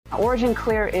Origin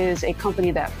Clear is a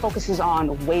company that focuses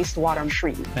on wastewater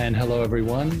treatment. And hello,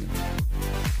 everyone.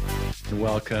 And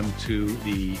welcome to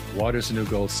the Water is the New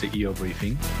Gold CEO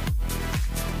briefing.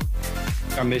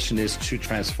 Our mission is to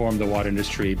transform the water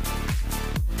industry.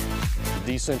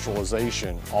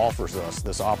 Decentralization offers us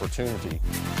this opportunity.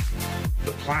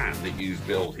 The plan that you've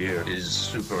built here is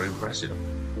super impressive.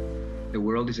 The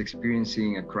world is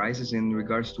experiencing a crisis in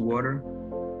regards to water.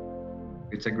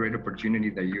 It's a great opportunity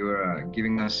that you are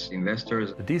giving us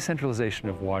investors. The decentralization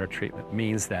of water treatment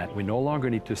means that we no longer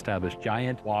need to establish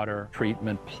giant water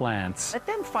treatment plants. Let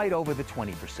them fight over the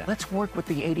 20%. Let's work with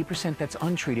the 80% that's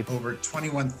untreated. Over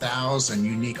 21,000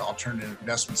 unique alternative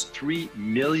investments. 3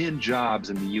 million jobs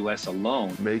in the U.S.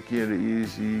 alone. Making it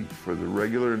easy for the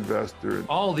regular investor.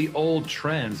 All the old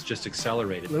trends just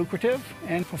accelerated. Lucrative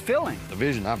and fulfilling. The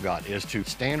vision I've got is to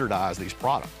standardize these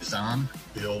products. Design,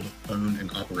 build, own, and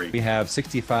operate. We have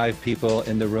 65 people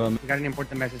in the room. We got an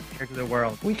important message here to the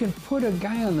world. We can put a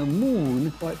guy on the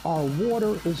moon, but our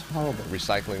water is horrible.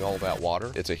 Recycling all that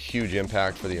water, it's a huge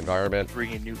impact for the environment.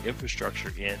 Bringing new infrastructure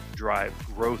in to drive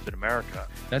growth in America.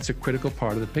 That's a critical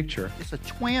part of the picture. It's a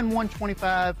twin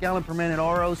 125 gallon per minute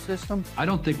RO system. I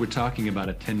don't think we're talking about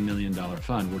a $10 million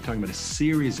fund. We're talking about a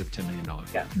series of $10 million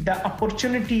funds. Yeah. The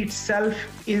opportunity itself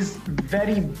is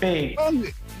very big.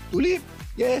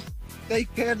 Yes.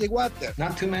 Take care of the water.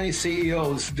 Not too many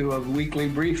CEOs do a weekly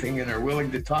briefing and are willing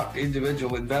to talk to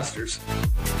individual investors.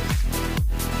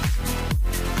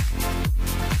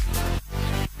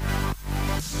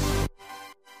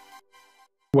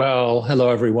 Well, hello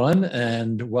everyone,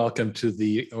 and welcome to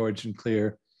the Origin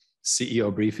Clear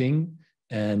CEO briefing.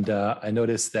 And I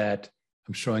noticed that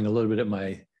I'm showing a little bit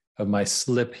of my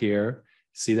slip here.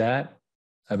 See that?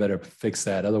 I better fix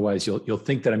that. Otherwise, you'll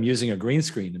think that I'm using a green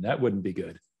screen, and that wouldn't be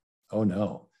good. Oh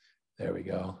no, there we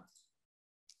go.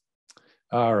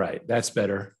 All right, that's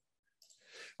better.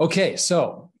 Okay,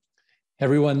 so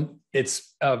everyone,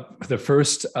 it's the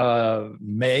first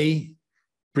May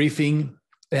briefing,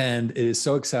 and it is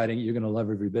so exciting. You're gonna love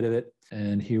every bit of it.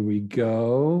 And here we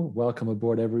go. Welcome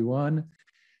aboard, everyone.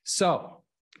 So,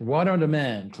 water on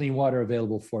demand, clean water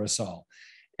available for us all.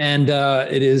 And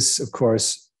it is, of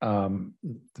course, the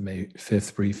May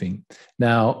 5th briefing.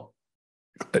 Now,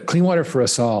 clean water for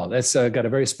us all, that's got a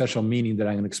very special meaning that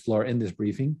I'm going to explore in this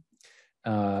briefing.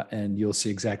 And you'll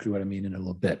see exactly what I mean in a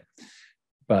little bit.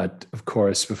 But of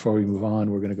course, before we move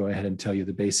on, we're going to go ahead and tell you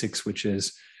the basics, which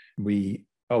is we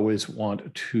always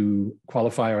want to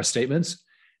qualify our statements,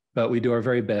 but we do our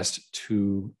very best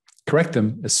to correct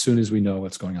them as soon as we know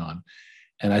what's going on.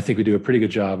 And I think we do a pretty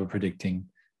good job of predicting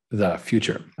the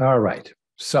future. All right.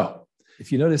 So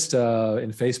if you noticed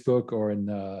in Facebook or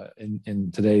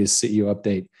in today's CEO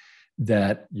update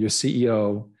that your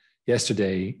CEO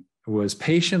yesterday was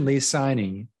patiently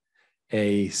signing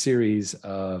a series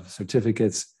of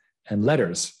certificates and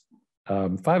letters,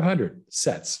 500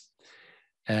 sets.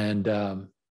 And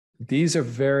these are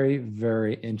very,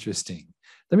 very interesting.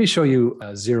 Let me show you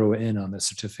zero in on the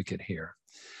certificate here.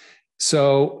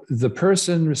 So the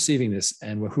person receiving this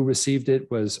and who received it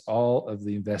was all of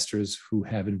the investors who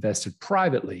have invested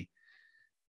privately,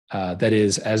 that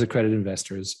is, as accredited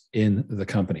investors in the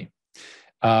company.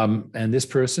 And this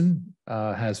person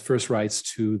has first rights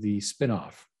to the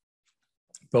spinoff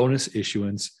bonus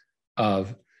issuance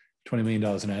of $20 million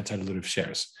in anti-dilutive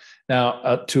shares.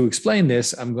 Now, to explain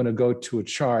this, I'm going to go to a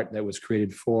chart that was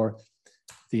created for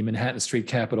the Manhattan Street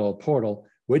Capital portal,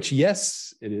 which,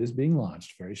 yes, it is being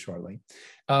launched very shortly.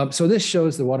 So this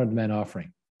shows the water demand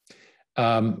offering.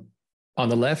 On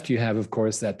the left, you have, of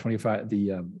course, that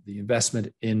the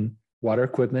investment in water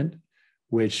equipment,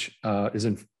 which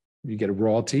you get a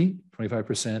royalty,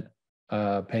 25%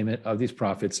 payment of these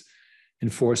profits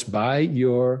enforced by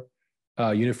your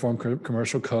Uniform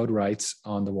Commercial Code rights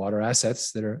on the water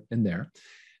assets that are in there.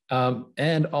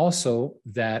 And also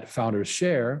that founder's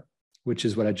share, which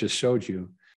is what I just showed you.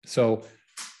 So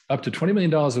up to $20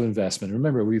 million of investment.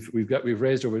 Remember, we've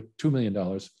raised over $2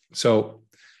 million. So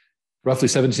roughly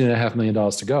 $17.5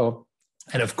 million to go.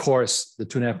 And of course, the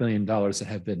 $2.5 million that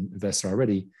have been invested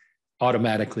already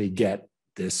automatically get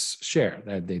this share.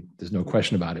 There's no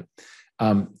question about it.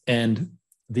 And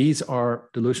these are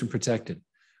dilution protected.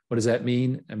 What does that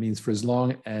mean? It means for as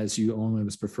long as you own them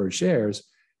as preferred shares,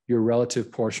 your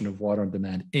relative portion of Water on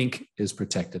Demand, Inc. is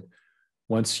protected.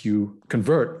 Once you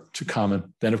convert to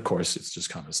common, then of course it's just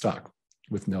common stock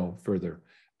with no further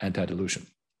anti-dilution.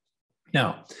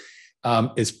 Now,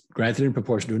 it's granted in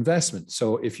proportion to investment.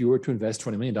 So if you were to invest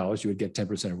 $20 million, you would get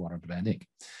 10% of Water on Demand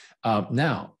Inc.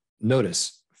 Now,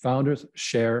 notice, founders'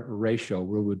 share ratio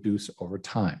will reduce over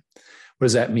time. What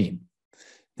does that mean?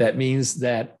 That means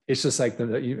that it's just like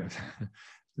the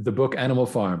book Animal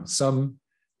Farm. Some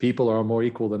people are more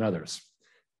equal than others.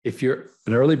 If you're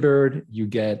an early bird, you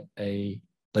get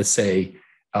let's say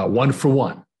 1 for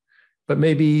 1, but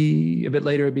maybe a bit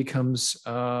later it becomes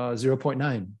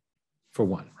 0.9 for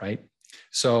 1, right?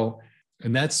 So,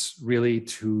 and that's really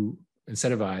to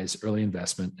incentivize early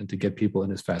investment and to get people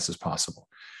in as fast as possible.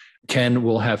 Ken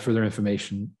will have further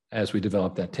information as we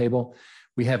develop that table.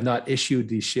 We have not issued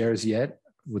these shares yet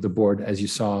with the board, as you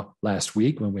saw last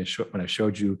week when I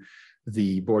showed you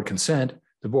the board consent.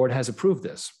 The board has approved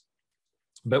this,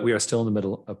 but we are still in the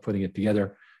middle of putting it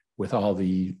together with all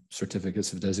the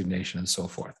certificates of designation and so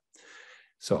forth.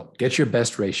 So get your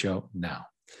best ratio now.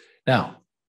 Now,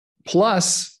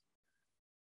 plus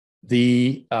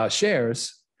the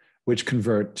shares, which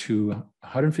convert to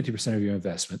 150% of your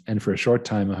investment, and for a short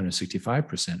time,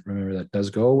 165%. Remember, that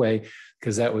does go away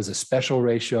because that was a special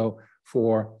ratio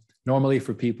normally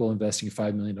for people investing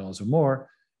 $5 million or more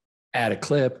at a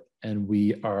clip, and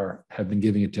we have been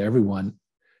giving it to everyone.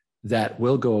 That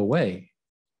will go away.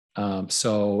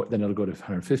 So then it'll go to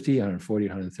 150, 140,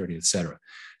 130, et cetera.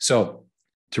 So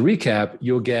to recap,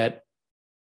 you'll get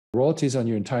royalties on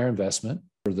your entire investment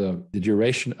for the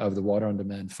duration of the Water on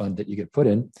Demand fund that you get put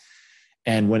in.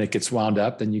 And when it gets wound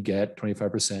up, then you get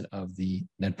 25% of the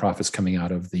net profits coming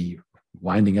out of the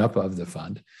winding up of the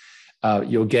fund.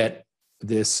 You'll get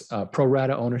this pro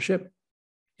rata ownership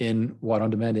in Water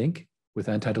on Demand Inc. with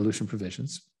anti-dilution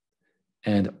provisions.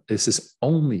 And this is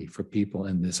only for people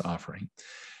in this offering.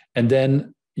 And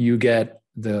then you get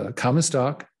the common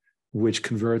stock, which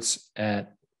converts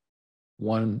at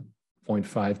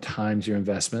 1.5 times your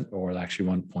investment, or actually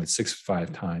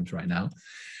 1.65 times right now,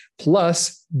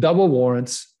 plus double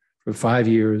warrants for 5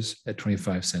 years at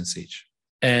 25 cents each.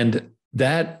 And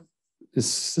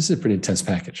this is a pretty intense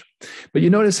package. But you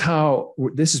notice how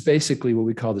this is basically what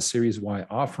we call the Series Y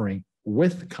offering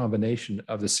with the combination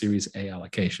of the Series A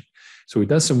allocation. So we've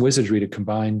done some wizardry to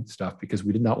combine stuff because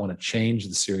we did not want to change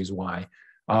the Series Y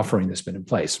offering that's been in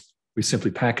place. We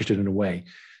simply packaged it in a way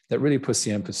that really puts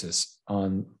the emphasis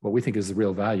on what we think is the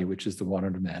real value, which is the Water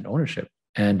on Demand ownership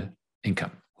and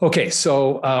income. Okay,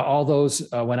 so all those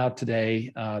went out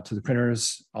today to the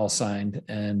printers, all signed,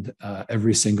 and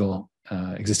every single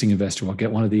existing investor will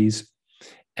get one of these.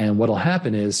 And what'll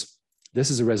happen is, this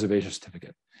is a reservation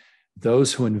certificate.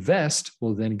 Those who invest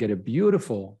will then get a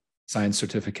beautiful signed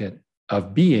certificate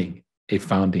of being a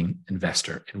founding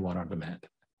investor in Water on Demand.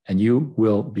 And you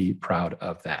will be proud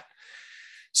of that.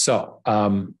 So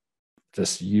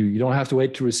you don't have to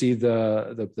wait to receive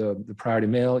the priority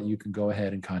mail. You can go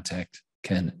ahead and contact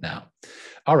Ken now.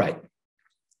 All right.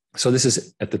 So this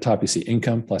is at the top, you see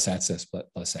income plus access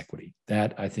plus equity.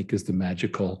 That, I think, is the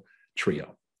magical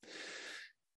trio.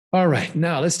 All right,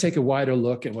 now let's take a wider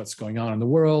look at what's going on in the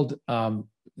world. The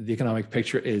economic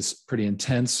picture is pretty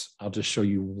intense. I'll just show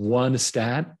you one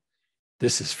stat.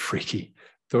 This is freaky.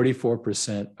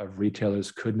 34% of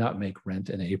retailers could not make rent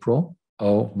in April.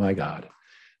 Oh my God.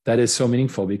 That is so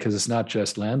meaningful because it's not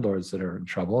just landlords that are in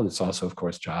trouble. It's also, of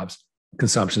course, jobs,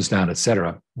 consumption's down, et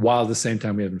cetera, while at the same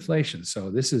time we have inflation. So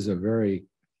this is a very,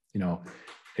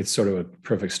 it's sort of a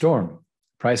perfect storm.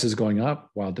 Prices going up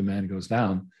while demand goes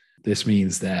down. This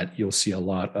means that you'll see a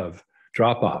lot of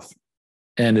drop off,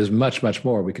 and there's much, much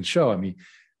more we can show. I mean,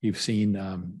 you've seen,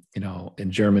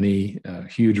 in Germany,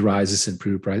 huge rises in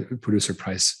producer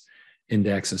price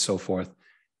index and so forth.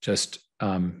 Just,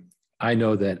 I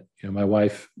know that my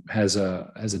wife has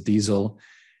a diesel,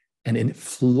 and in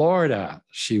Florida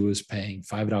she was paying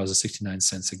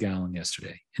 $5.69 a gallon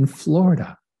yesterday. In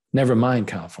Florida, never mind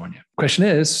California. Question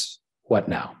is, what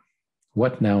now?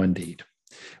 What now, indeed?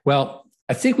 Well,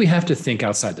 I think we have to think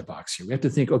outside the box here. We have to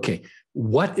think, okay,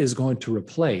 what is going to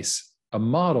replace a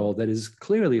model that is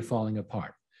clearly falling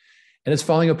apart? And it's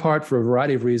falling apart for a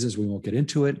variety of reasons. We won't get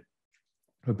into it.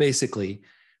 But basically,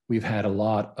 we've had a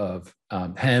lot of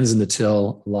hands in the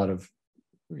till, a lot of,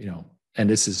 and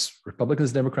this is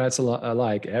Republicans, Democrats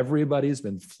alike. Everybody's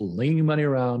been flinging money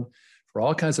around for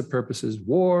all kinds of purposes,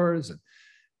 wars and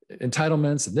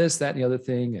entitlements and this, that, and the other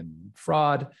thing, and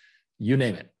fraud, you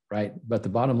name it. Right. But the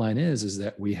bottom line is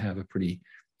that we have a pretty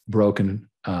broken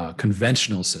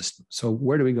conventional system. So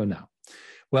where do we go now?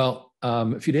 Well,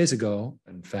 a few days ago,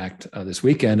 in fact, this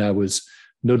weekend, I was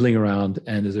noodling around,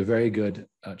 and there's a very good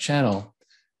channel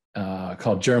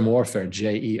called Germ Warfare,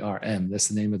 J-E-R-M. That's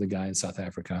the name of the guy in South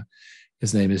Africa.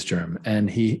 His name is Germ,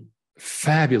 and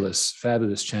fabulous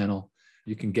channel.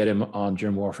 You can get him on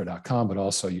germwarfare.com, but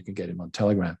also you can get him on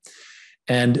Telegram.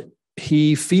 And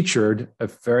he featured a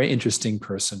very interesting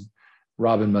person,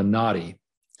 Robin Minotti.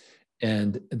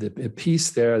 And the piece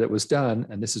there that was done,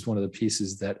 and this is one of the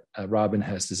pieces that Robin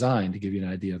has designed to give you an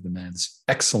idea of the man's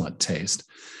excellent taste.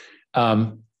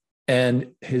 And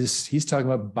he's talking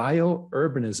about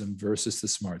biourbanism versus the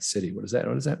smart city. What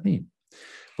does that mean?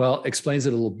 Well, explains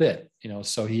it a little bit.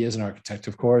 So he is an architect,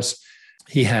 of course.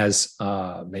 He has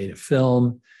made a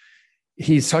film.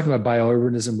 He's talking about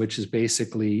biourbanism, which is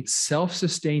basically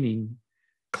self-sustaining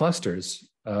clusters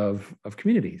of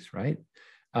communities, right?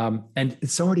 And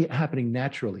it's already happening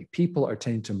naturally. People are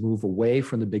tending to move away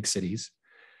from the big cities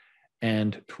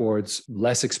and towards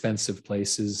less expensive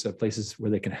places, places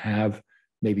where they can have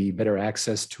maybe better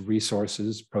access to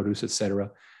resources, produce, et cetera.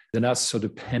 They're not so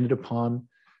dependent upon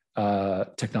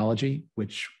technology,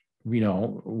 which, I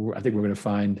think we're going to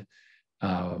find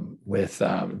with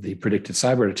the predicted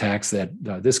cyber attacks that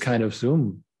this kind of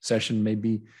Zoom session may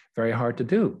be very hard to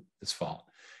do this fall.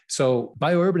 So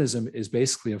biourbanism is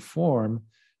basically a form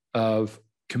of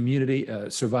community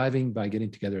surviving by getting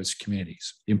together as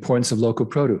communities. The importance of local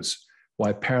produce,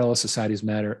 why parallel societies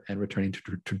matter, and returning to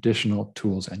traditional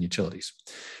tools and utilities.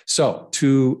 So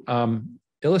to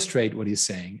illustrate what he's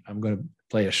saying, I'm going to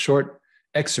play a short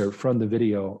excerpt from the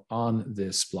video on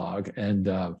this blog, and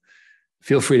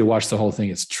feel free to watch the whole thing.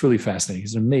 It's truly fascinating.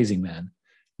 He's an amazing man.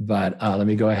 But let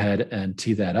me go ahead and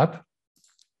tee that up.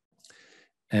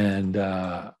 And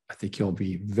I think you'll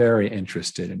be very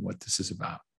interested in what this is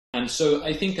about. And so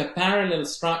I think a parallel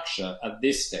structure at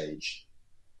this stage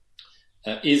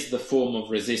is the form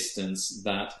of resistance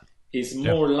that is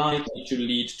more likely to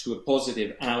lead to a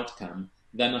positive outcome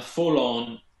than a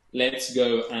full-on, let's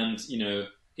go and,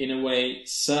 in a way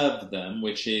serve them,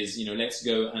 which is, let's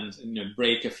go and,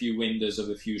 break a few windows of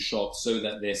a few shops so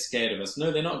that they're scared of us.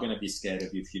 No, they're not going to be scared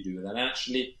of you if you do that.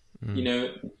 Actually,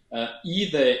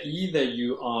 either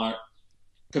you are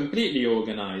completely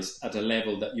organized at a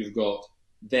level that you've got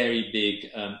very big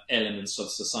elements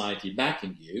of society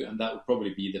backing you, and that would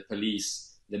probably be the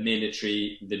police, the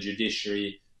military, the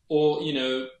judiciary, or,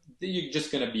 you're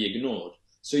just going to be ignored.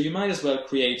 So you might as well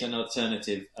create an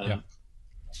alternative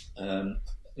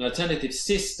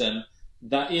system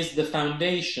that is the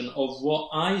foundation of what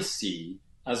I see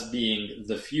as being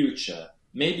the future.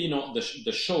 Maybe not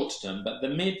the short term, but the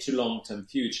mid to long term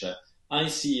future. I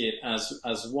see it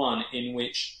as one in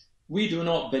which we do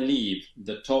not believe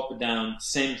the top-down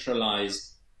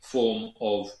centralized form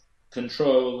of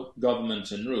control,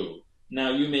 government and rule.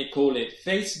 Now, you may call it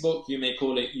Facebook, you may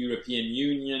call it European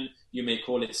Union, you may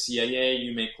call it CIA,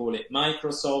 you may call it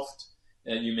Microsoft,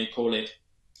 you may call it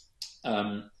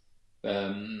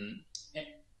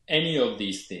any of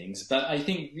these things. But I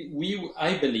think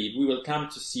I believe we will come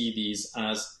to see these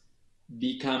as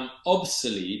become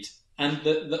obsolete. And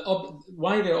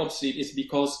why they're obsolete is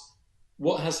because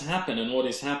what has happened and what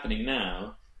is happening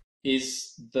now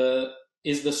is the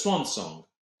swan song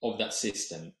of that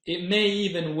system. It may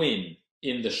even win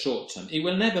in the short term. It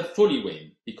will never fully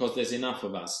win because there's enough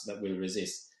of us that will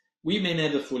resist. We may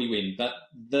never fully win, but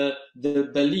the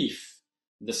belief,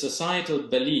 the societal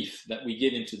belief that we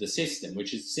give into the system,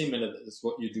 which is similar to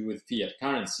what you do with fiat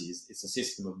currencies, it's a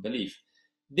system of belief.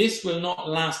 This will not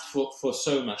last for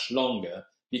so much longer,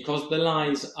 because the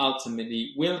lies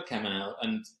ultimately will come out,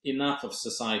 and enough of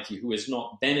society who is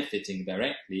not benefiting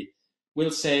directly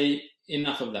will say,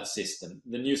 enough of that system.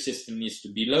 The new system needs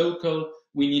to be local.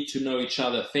 We need to know each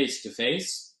other face to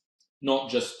face, not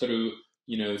just through,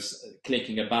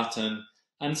 clicking a button.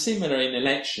 And similar in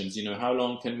elections, how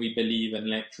long can we believe an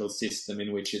electoral system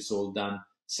in which it's all done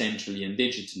centrally and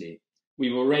digitally?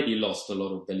 We've already lost a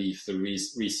lot of belief through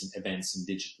recent events in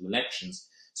digital elections.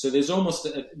 So there's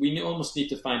we almost need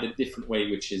to find a different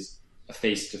way, which is a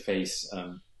face-to-face,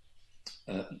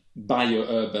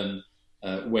 bio-urban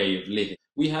way of living.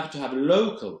 We have to have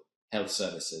local health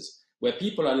services where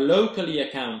people are locally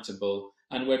accountable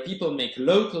and where people make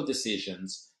local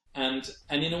decisions. And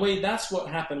in a way, that's what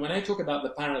happened. When I talk about the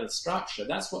parallel structure,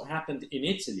 that's what happened in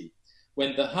Italy,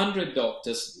 when the 100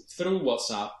 doctors through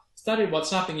WhatsApp started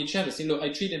WhatsApping each other, saying, look, I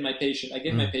treated my patient, I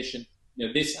gave my patient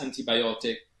this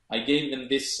antibiotic, I gave them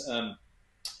this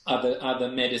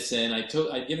other medicine, I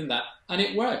gave them that, and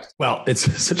it worked. Well, it's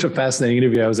such a fascinating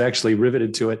interview. I was actually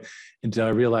riveted to it until I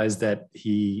realized that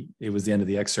it was the end of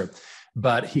the excerpt.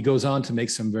 But he goes on to make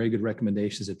some very good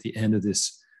recommendations at the end of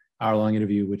this hour-long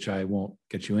interview, which I won't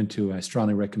get you into. I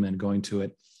strongly recommend going to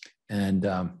it and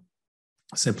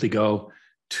simply go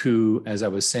to, as I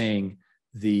was saying,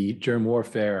 the Germ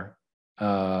Warfare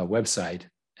website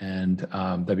and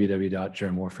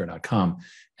www.germwarfare.com.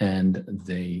 And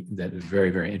that is very,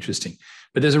 very interesting.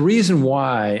 But there's a reason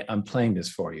why I'm playing this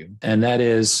for you, and that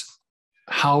is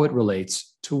how it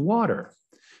relates to water.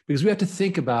 Because we have to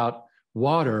think about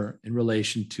water in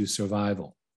relation to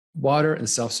survival, water and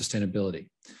self-sustainability.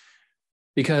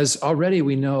 Because already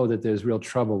we know that there's real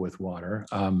trouble with water.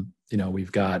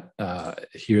 We've got,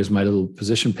 here's my little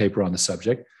position paper on the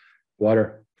subject,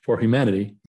 Water for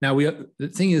Humanity. Now, the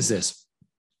thing is this,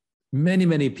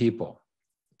 many people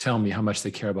tell me how much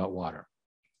they care about water,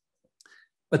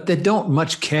 but they don't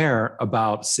much care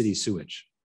about city sewage.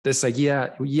 It's like,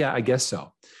 yeah, I guess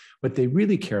so. What they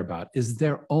really care about is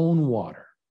their own water,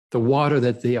 the water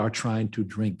that they are trying to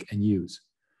drink and use.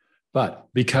 But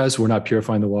because we're not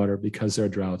purifying the water, because there are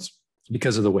droughts,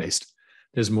 because of the waste,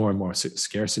 there's more and more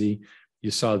scarcity.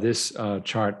 You saw this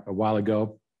chart a while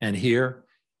ago, and here,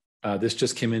 this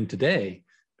just came in today.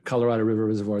 Colorado River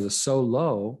reservoirs are so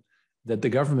low that the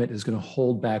government is going to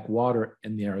hold back water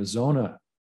in the Arizona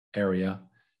area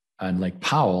and Lake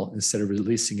Powell instead of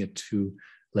releasing it to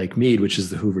Lake Mead, which is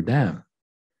the Hoover Dam.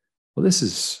 Well, this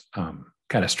is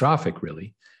catastrophic,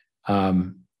 really.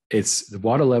 The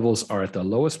water levels are at the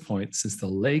lowest point since the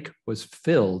lake was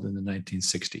filled in the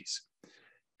 1960s.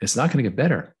 It's not going to get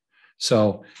better.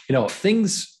 So,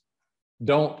 things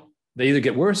they either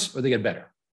get worse or they get better.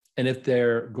 And if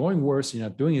they're going worse and you're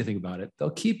not doing anything about it, they'll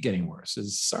keep getting worse. It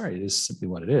is simply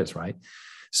what it is, right?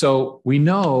 So we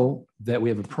know that we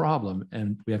have a problem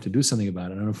and we have to do something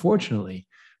about it. And unfortunately,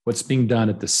 what's being done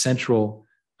at the central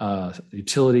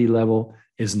utility level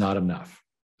is not enough.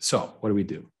 So what do we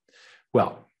do?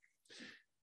 Well,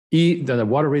 the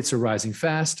water rates are rising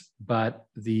fast, but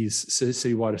these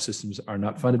city water systems are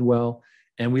not funded well.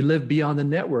 And we live beyond the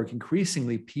network.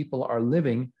 Increasingly, people are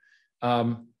living,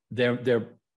 they're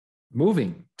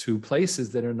moving to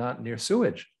places that are not near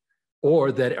sewage or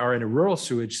that are in a rural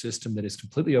sewage system that is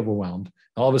completely overwhelmed.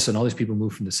 All of a sudden, all these people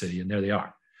move from the city and there they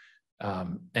are.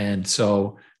 And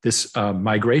so this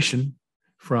migration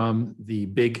from the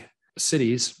big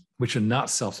cities, which are not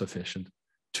self-sufficient,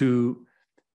 to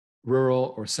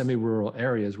rural or semi-rural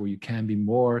areas where you can be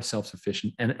more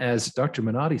self-sufficient. And as Dr.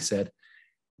 Minotti said,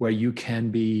 where you can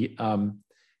be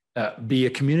a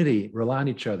community, rely on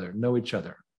each other, know each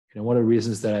other. One of the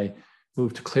reasons that I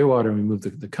moved to Clearwater and we moved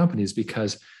the company is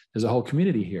because there's a whole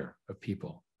community here of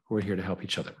people who are here to help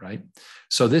each other, right?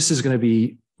 So this is going to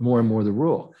be more and more the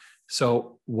rule.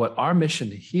 So what our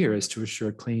mission here is to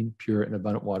assure clean, pure, and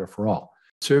abundant water for all,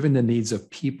 serving the needs of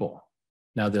people.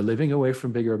 Now they're living away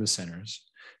from big urban centers.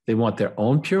 They want their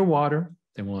own pure water.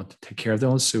 They want to take care of their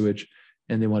own sewage,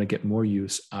 and they want to get more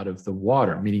use out of the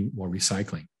water, meaning more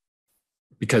recycling.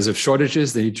 Because of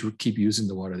shortages, they need to keep using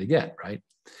the water they get, right?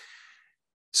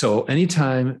 So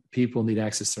anytime people need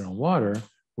access to their own water,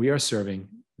 we are serving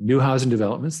new housing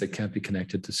developments that can't be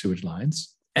connected to sewage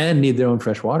lines and need their own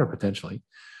fresh water potentially,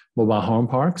 mobile home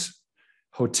parks,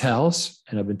 hotels,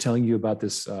 and I've been telling you about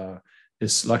this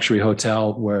luxury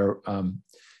hotel where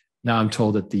now I'm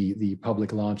told that the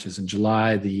public launch is in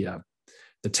July. The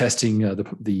testing,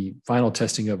 the final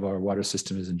testing of our water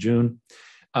system is in June.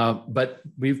 But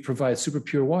we've provided super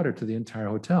pure water to the entire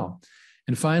hotel.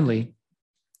 And finally,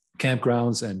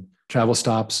 campgrounds and travel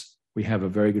stops. We have a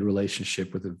very good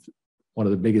relationship with one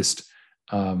of the biggest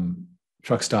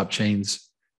truck stop chains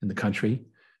in the country,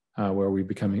 where we're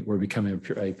becoming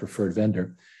a preferred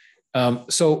vendor.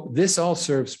 So this all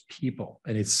serves people,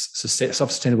 and it's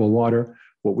self-sustainable water,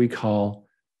 what we call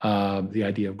the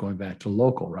idea of going back to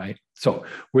local, right? So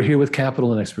we're here with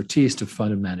capital and expertise to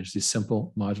fund and manage these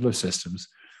simple modular systems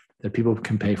that people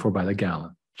can pay for by the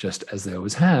gallon, just as they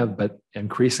always have, but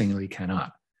increasingly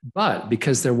cannot. But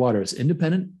because their water is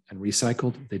independent and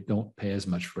recycled, they don't pay as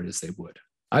much for it as they would.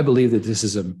 I believe that this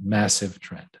is a massive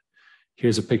trend.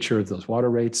 Here's a picture of those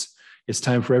water rates. It's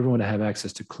time for everyone to have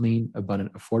access to clean,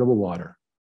 abundant, affordable water.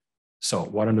 So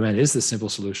water on demand is the simple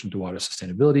solution to water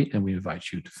sustainability, and we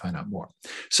invite you to find out more.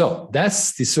 So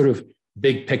that's the sort of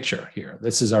big picture here.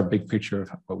 This is our big picture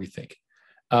of what we think.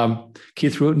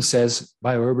 Keith Rutan says,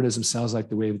 biourbanism sounds like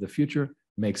the wave of the future,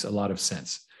 makes a lot of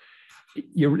sense.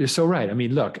 You're so right. I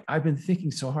mean, look, I've been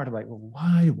thinking so hard about, well,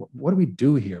 why? What do we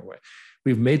do here?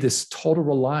 We've made this total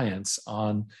reliance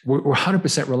on, we're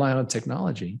 100% reliant on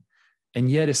technology, and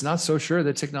yet it's not so sure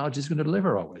that technology is going to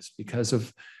deliver always because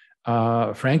of,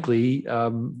 frankly,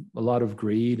 a lot of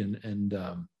greed and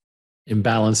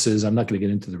imbalances. I'm not going to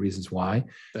get into the reasons why.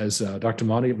 As Dr.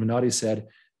 Minotti said,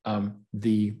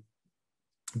 the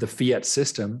fiat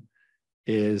system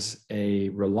is a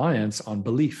reliance on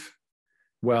belief.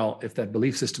 Well, if that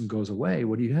belief system goes away,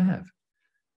 what do you have?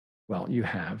 Well, you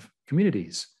have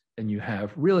communities, and you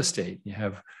have real estate, you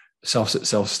have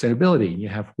self-sustainability, and you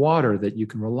have water that you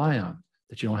can rely on,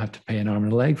 that you don't have to pay an arm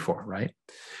and a leg for, right?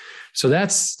 So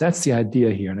that's the idea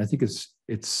here, and I think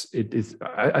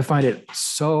I find it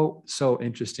so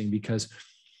interesting because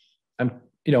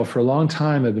for a long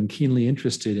time, I've been keenly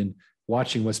interested in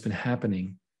watching what's been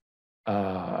happening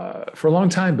for a long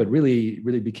time, but really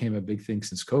became a big thing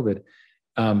since COVID,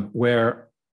 where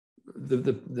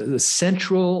the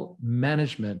central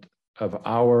management of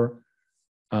our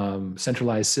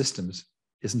centralized systems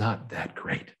is not that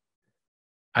great.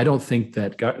 I don't think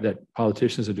that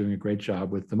politicians are doing a great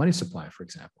job with the money supply, for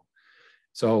example.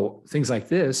 So things like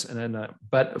this, and then,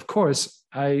 but of course,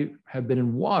 I have been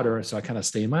in water, so I kind of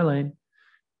stay in my lane.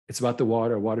 It's about the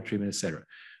water treatment, et cetera.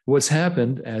 What's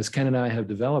happened as Ken and I have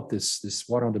developed this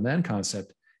water on demand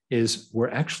concept is we're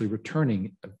actually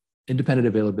returning independent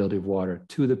availability of water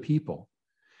to the people.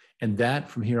 And that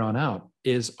from here on out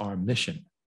is our mission.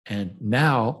 And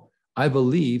now I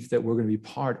believe that we're going to be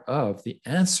part of the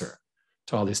answer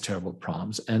to all these terrible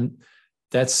problems. And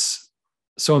that's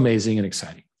so amazing and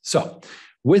exciting. So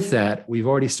with that, we've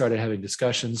already started having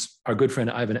discussions. Our good friend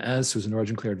Ivan Az, who's an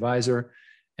OriginClear advisor,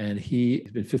 and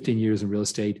he's been 15 years in real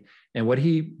estate. And what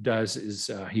he does is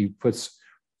he puts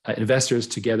investors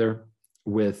together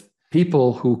with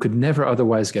people who could never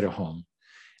otherwise get a home.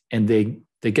 And they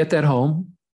get that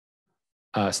home.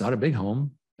 It's not a big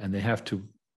home, and they have to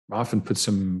often put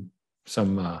some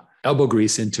elbow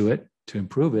grease into it to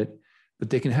improve it, but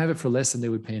they can have it for less than they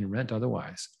would pay in rent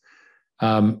otherwise.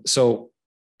 So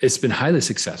it's been highly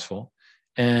successful.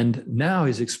 And now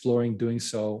he's exploring doing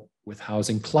so with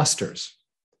housing clusters.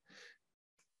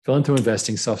 Fill into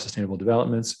investing, self-sustainable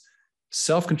developments,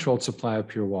 self-controlled supply of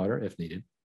pure water if needed.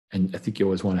 And I think you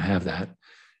always want to have that.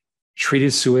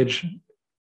 Treated sewage,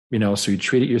 so you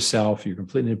treat it yourself, you're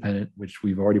completely independent, which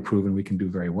we've already proven we can do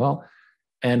very well.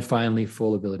 And finally,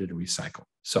 full ability to recycle.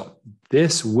 So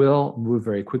this will move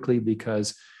very quickly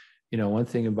because, one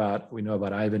thing we know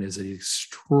about Ivan is that he's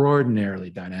extraordinarily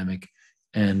dynamic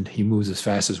and he moves as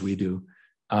fast as we do.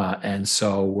 And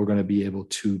so we're going to be able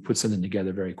to put something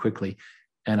together very quickly.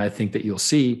 And I think that you'll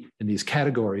see in these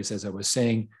categories, as I was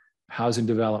saying, housing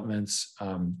developments,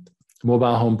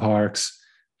 mobile home parks,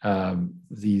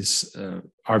 these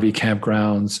RV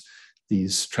campgrounds,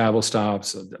 these travel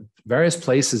stops, various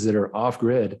places that are off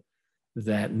grid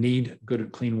that need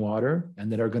good, clean water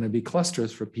and that are going to be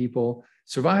clusters for people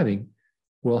surviving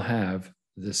will have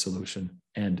this solution.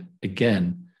 And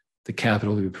again, the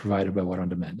capital will be provided by Water on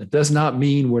Demand. That does not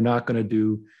mean we're not going to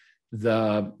do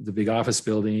the big office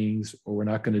buildings, or we're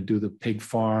not going to do the pig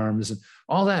farms, and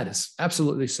all that is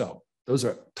absolutely so. Those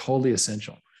are totally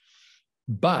essential.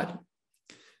 But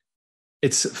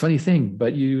it's a funny thing,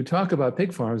 but you talk about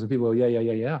pig farms and people go,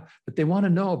 yeah. But they want to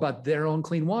know about their own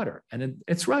clean water. And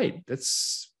it's right.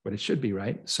 That's what it should be,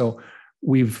 right? So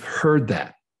we've heard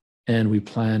that, and we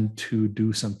plan to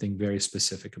do something very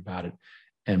specific about it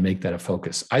and make that a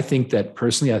focus. I think that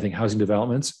personally, I think housing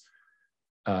developments,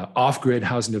 off-grid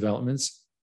housing developments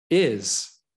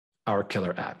is our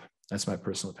killer app. That's my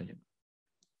personal opinion.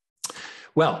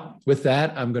 Well, with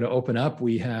that, I'm going to open up.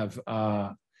 We have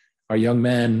our young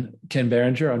man, Ken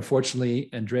Berenger. Unfortunately,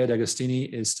 Andrea D'Agostini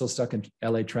is still stuck in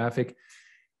LA traffic.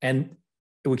 And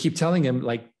we keep telling him,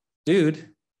 like, dude,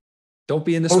 don't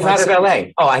be in this. Move out of LA.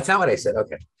 Oh, that's not what I said.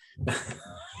 Okay.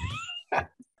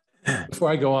 Before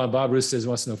I go on, Bob Roos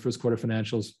wants to know first quarter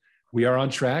financials. We are on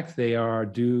track. They are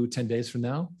due 10 days from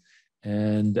now.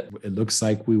 And it looks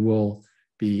like we will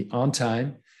be on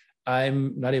time.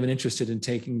 I'm not even interested in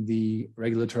taking the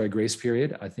regulatory grace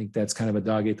period. I think that's kind of a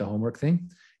dog ate the homework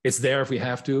thing. It's there if we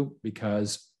have to,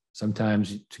 because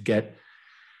sometimes to get,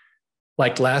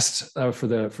 like last for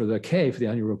the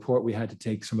annual report, we had to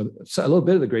take a little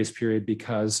bit of the grace period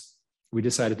because we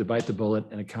decided to bite the bullet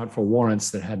and account for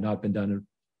warrants that had not been done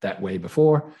that way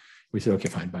before. We said, okay,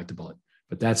 fine, bite the bullet.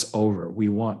 But that's over. We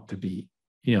want to be,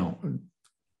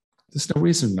 there's no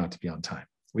reason not to be on time.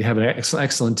 We have an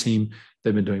excellent team.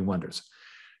 They've been doing wonders.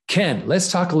 Ken, let's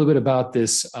talk a little bit about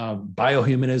this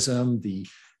biohumanism, the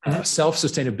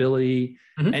self-sustainability.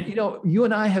 Mm-hmm. And, you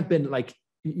and I have been like,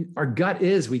 our gut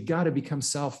is we got to become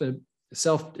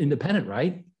self-independent,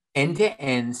 right?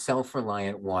 End-to-end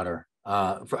self-reliant water.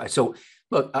 So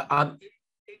look,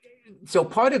 so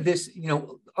part of this,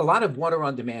 a lot of water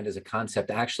on demand as a concept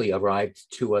actually arrived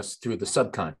to us through the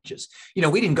subconscious. We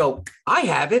didn't go, I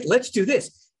have it, let's do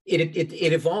this.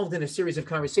 It evolved in a series of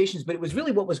conversations, but it was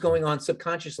really what was going on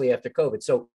subconsciously after COVID.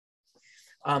 So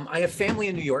I have family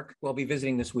in New York who I'll be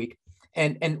visiting this week.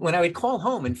 And when I would call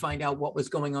home and find out what was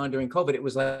going on during COVID, it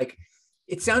was like,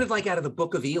 it sounded like out of the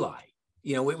Book of Eli.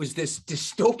 It was this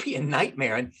dystopian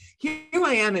nightmare. And here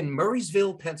I am in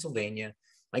Murraysville, Pennsylvania.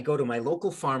 I go to my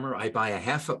local farmer. I buy a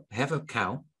half a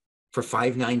cow for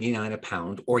 $5.99 a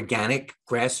pound, organic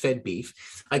grass-fed beef.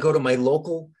 I go to my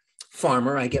local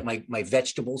farmer. I get my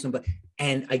vegetables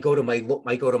and I go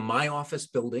to my office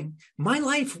building. My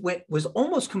life was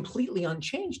almost completely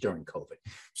unchanged during COVID.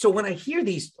 So when I hear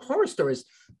these horror stories,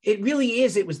 it really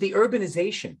is. It was the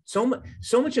urbanization. So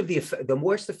much of the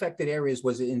worst affected areas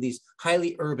was in these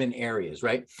highly urban areas,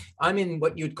 right? I'm in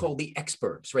what you'd call the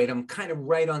exurbs, right? I'm kind of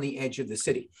right on the edge of the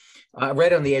city,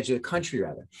 right on the edge of the country,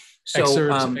 rather. So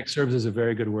exurbs is a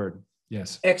very good word.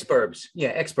 Yes. Exurbs,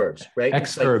 yeah, exurbs, right?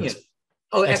 Exurbs. Like,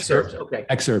 oh, exurbs. Okay.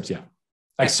 Exurbs, yeah.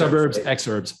 Suburbs, right.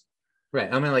 Exurbs.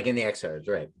 Right. I'm in the exurbs,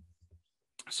 right?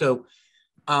 So,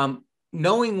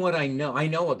 knowing what I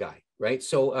know a guy, right?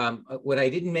 So, what I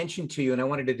didn't mention to you, and I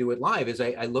wanted to do it live, is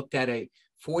I looked at a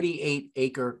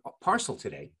 48-acre parcel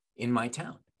today in my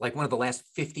town, like one of the last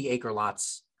 50-acre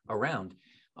lots around,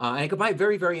 and I could buy it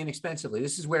very, very inexpensively.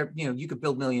 This is where you could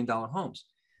build $1 million homes.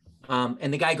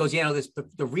 And the guy goes, the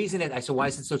reason I said, why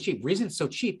is it so cheap? The reason it's so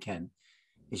cheap, Ken,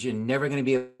 is you're never going to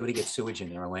be able to get sewage in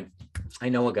there. I went, I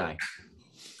know a guy.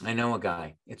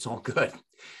 It's all good.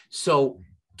 So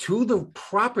to the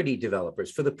property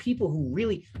developers, for the people who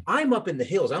really, I'm up in the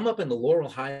hills. I'm up in the Laurel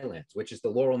Highlands, which is the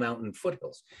Laurel Mountain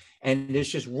foothills. And there's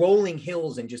just rolling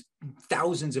hills and just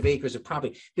thousands of acres of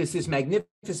property. There's this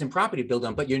magnificent property built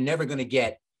on, but you're never going to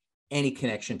get any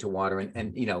connection to water.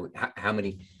 And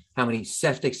how many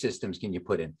septic systems can you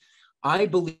put in? I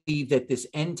believe that this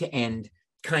end-to-end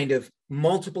kind of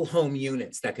multiple home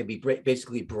units that can be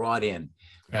basically brought in.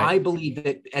 Right. I believe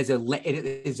that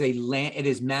it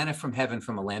is manna from heaven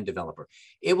from a land developer.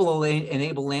 It will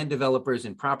enable land developers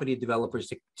and property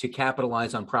developers to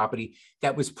capitalize on property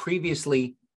that was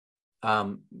previously,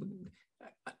 I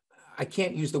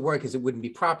can't use the word because it wouldn't be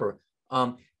proper.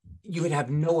 You would have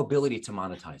no ability to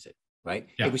monetize it, right?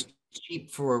 Yeah. It was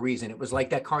cheap for a reason. It was like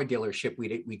that car dealership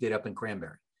we did up in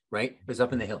Cranberry, right? It was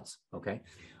up in the hills, okay?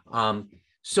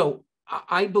 So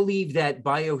I believe that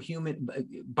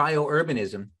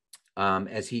biourbanism,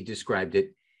 as he described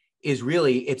it, is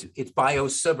really, it's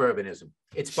bio-suburbanism.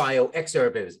 It's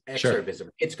bio-exurbism. Sure.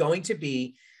 It's going to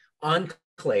be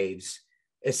enclaves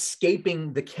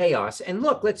escaping the chaos. And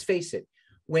look, let's face it,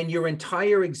 when your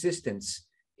entire existence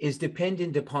is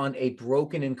dependent upon a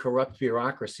broken and corrupt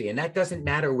bureaucracy, and that doesn't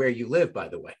matter where you live, by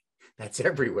the way, that's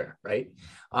everywhere, right?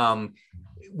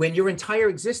 When your entire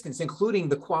existence, including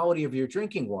the quality of your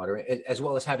drinking water, as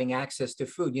well as having access to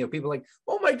food, people are like,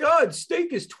 oh my God,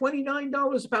 steak is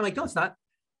 $29 a pound. Like, no, it's not.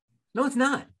 No, it's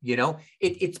not.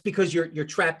 It's because you're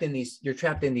trapped in these,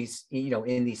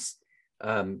 in these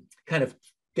kind of,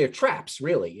 they're traps,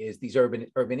 really, is these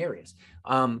urban areas.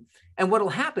 And what'll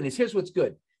happen is, here's what's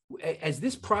good. As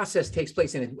this process takes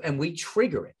place and we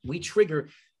trigger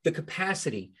the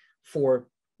capacity for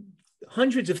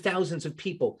hundreds of thousands of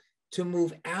people to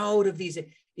move out of these.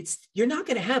 You're not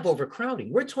going to have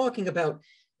overcrowding. We're talking about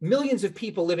millions of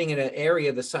people living in an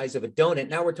area the size of a donut.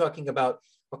 Now we're talking about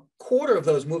a quarter of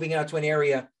those moving out to an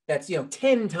area that's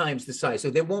 10 times the size. So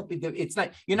there won't be.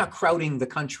 You're not crowding the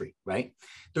country, right?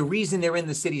 The reason they're in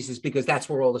the cities is because that's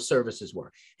where all the services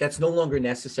were. That's no longer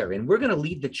necessary, and we're going to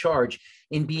lead the charge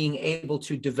in being able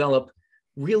to develop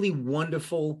really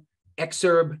wonderful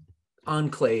exurb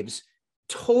enclaves,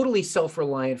 totally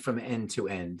self-reliant from end to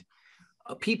end.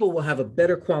 People will have a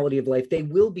better quality of life. They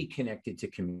will be connected to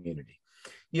community.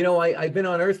 I've been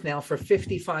on Earth now for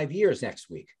 55 years next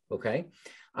week, okay?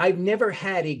 I've never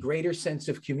had a greater sense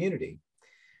of community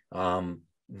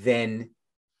than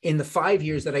in the 5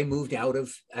 years that I moved out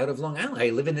of Long Island. I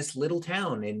live in this little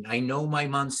town, and I know my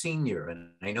Monsignor,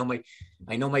 and I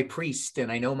know my priest, and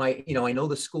I know I know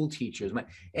the school teachers.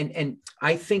 And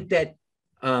I think that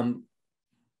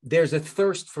there's a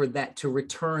thirst for that to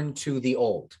return to the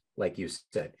old, like you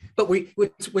said. But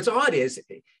what's odd is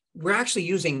we're actually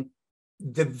using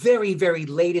the very, very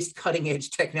latest cutting edge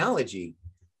technology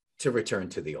to return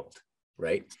to the old,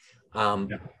 right?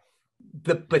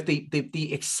 But the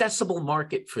accessible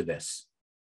market for this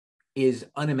is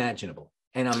unimaginable.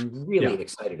 And I'm really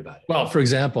excited about it. Well, for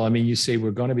example, you say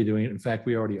we're going to be doing it. In fact,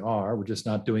 we already are. We're just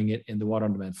not doing it in the water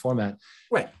on demand format.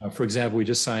 Right. For example, we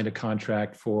just signed a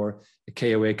contract for the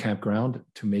KOA campground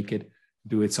to make it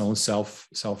do its own self.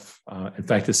 In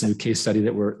fact, it's a new case study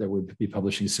that we'll be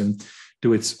publishing soon.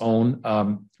 Do its own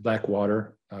black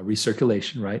water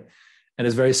recirculation, right? And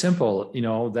it's very simple.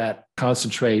 That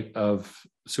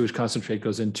sewage concentrate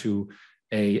goes into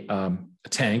a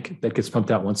tank that gets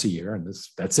pumped out once a year, and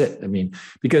that's it.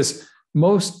 Because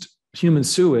most human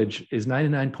sewage is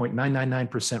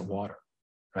 99.999% water,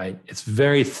 right? It's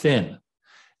very thin,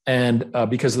 and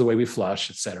because of the way we flush,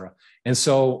 et cetera. And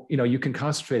so, you can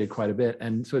concentrate it quite a bit,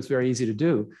 and so it's very easy to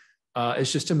do.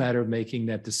 It's just a matter of making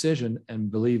that decision.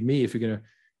 And believe me,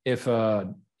 if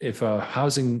a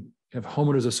housing have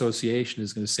homeowners association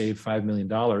is going to save $5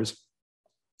 million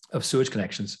of sewage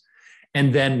connections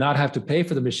and then not have to pay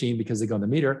for the machine because they go on the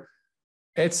meter,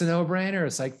 it's a no-brainer.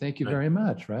 It's like, thank you very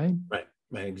much, right? Right,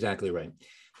 exactly right.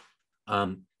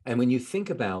 And when you think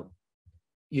about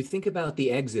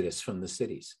the exodus from the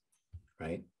cities,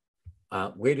 right?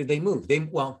 Where did they move?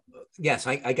 Well, yes,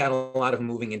 I got a lot of them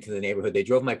moving into the neighborhood. They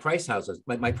drove my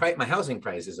my housing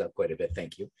prices up quite a bit.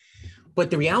 Thank you. But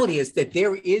the reality is that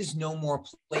there is no more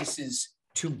places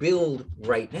to build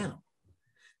right now.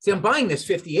 See, I'm buying this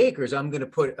 50 acres. I'm going to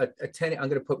put I'm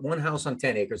going to put one house on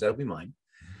 10 acres. That'll be mine.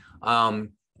 And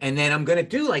then I'm going to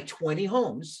do like 20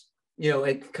 homes,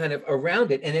 kind of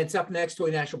around it. And it's up next to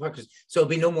a national park. So it'll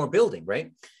be no more building,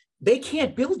 right? They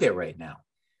can't build there right now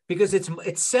because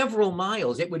it's several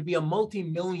miles. It would be a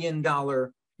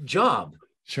multi-million-dollar job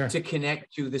to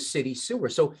connect to the city sewer.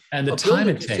 So and the time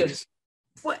it takes.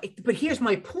 But here's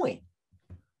my point.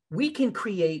 We can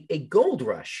create a gold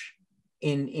rush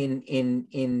in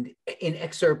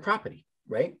exurb property,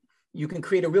 right? You can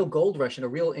create a real gold rush and a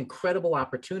real incredible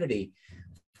opportunity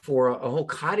for a whole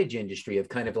cottage industry of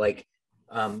kind of like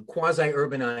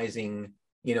quasi-urbanizing,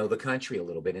 the country a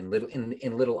little bit in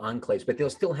little enclaves, but they'll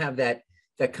still have that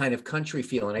kind of country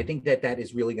feel. And I think that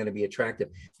is really going to be attractive.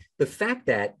 The fact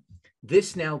that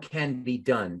this now can be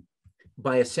done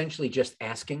by essentially just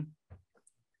asking,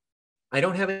 I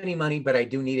don't have any money, but I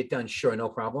do need it done. Sure, no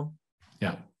problem.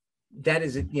 Yeah. That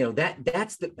is,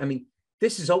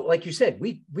 this is, like you said,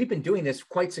 we've been doing this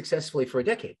quite successfully for a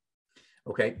decade.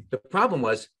 Okay. The problem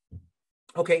was,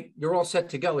 okay, you're all set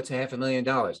to go. It's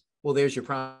 $500,000. Well, there's your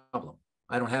problem.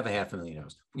 I don't have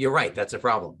 $500,000. You're right. That's a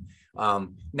problem.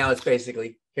 Now it's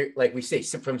basically here, like we say,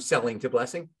 from selling to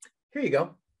blessing. Here you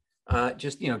go.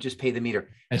 Just pay the meter.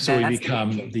 And so we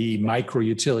become the micro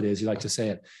utility, as you like to say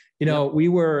it. We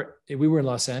were in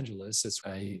Los Angeles.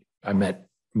 I met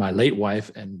my late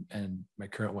wife and my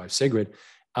current wife, Sigrid.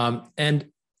 And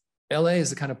LA is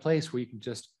the kind of place where you can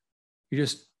you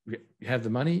have the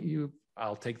money,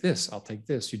 I'll take this, I'll take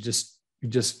this. You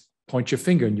just point your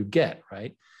finger and you get,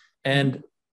 right? And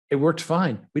it worked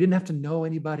fine. We didn't have to know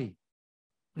anybody.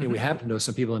 We happened to know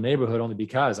some people in the neighborhood only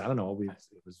because, I don't know, it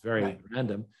was very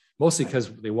random, mostly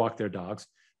because they walk their dogs.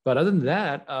 But other than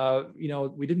that,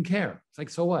 we didn't care. It's like,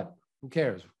 so what? Who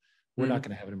cares? We're not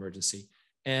going to have an emergency.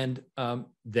 And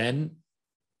then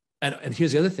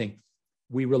here's the other thing.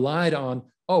 We relied on,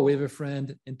 we have a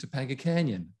friend in Topanga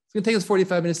Canyon. It's going to take us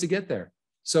 45 minutes to get there.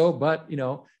 So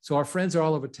our friends are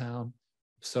all over town.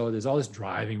 So there's all this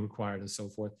driving required and so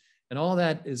forth. And all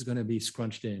that is going to be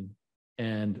scrunched in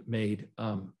and made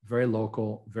very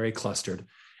local, very clustered.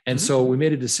 And so we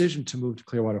made a decision to move to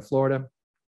Clearwater, Florida,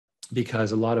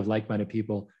 because a lot of like-minded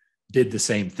people did the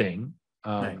same thing.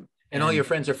 And all your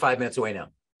friends are 5 minutes away now.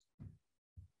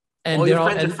 And all your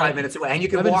friends are 5 minutes away, and you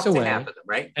can walk to half of them,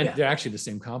 right? And they're actually the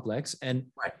same complex. And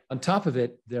on top of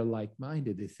it, they're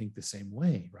like-minded. They think the same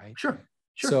way, right? Sure.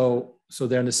 So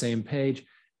they're on the same page.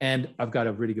 And I've got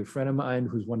a really good friend of mine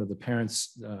who's one of the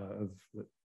parents of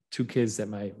 2 kids that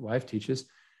my wife teaches.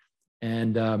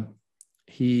 And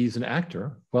he's an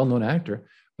actor, well-known actor,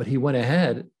 but he went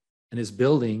ahead and is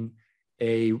building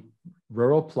a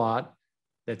rural plot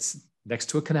that's next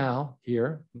to a canal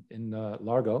here in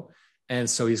Largo. And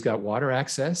so he's got water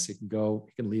access. He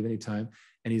can leave anytime.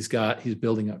 And he's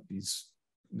building up this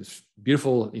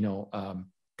beautiful,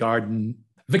 garden,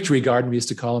 victory garden, we used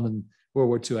to call them in World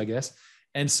War II, I guess.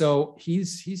 And so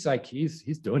he's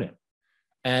doing it.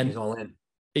 And he's all in.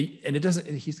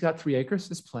 He's got 3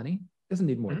 acres. It's plenty. Doesn't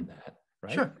need more than that,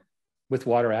 right? Sure. With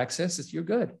water access, you're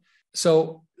good.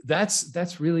 So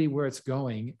that's really where it's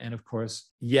going. And of course,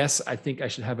 yes, I think I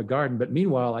should have a garden, but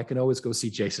meanwhile, I can always go see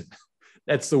Jason.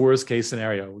 That's the worst case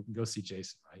scenario. We can go see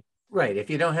Jason, right? Right. If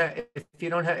you don't have,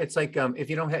 it's like if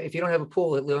you don't have a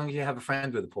pool, as long as you have a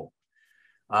friend with a pool.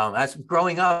 That's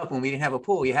growing up when we didn't have a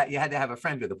pool. You had to have a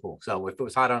friend with a pool. So if it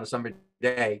was hot on a summer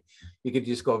day, you could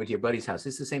just go over to your buddy's house.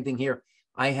 It's the same thing here.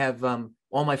 I have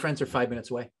all my friends are 5 minutes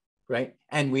away, right?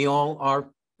 And we all are,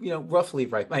 roughly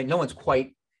right. No one's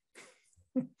quite.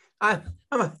 I'm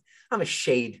a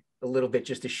shade a little bit,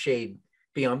 just a shade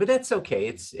beyond, but that's okay.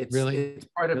 It's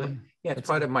part of it's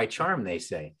part of my charm, they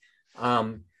say.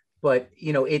 But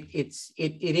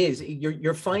it is.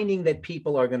 You're finding that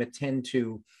people are going to tend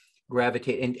to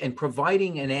gravitate and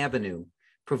providing an avenue,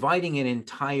 providing an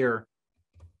entire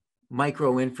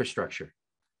micro infrastructure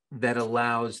that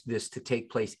allows this to take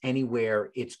place anywhere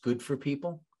it's good for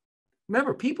people.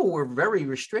 Remember, people were very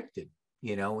restricted,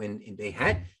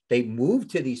 and they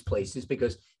moved to these places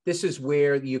because this is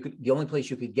where the only place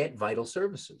you could get vital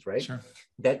services, right? Sure.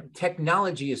 That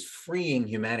technology is freeing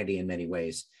humanity in many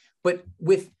ways, but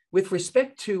with with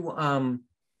respect to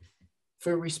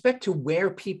where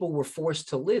people were forced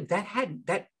to live,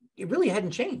 it really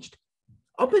hadn't changed.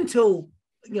 Up until,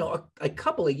 a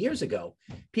couple of years ago,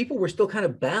 people were still kind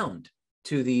of bound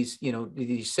to these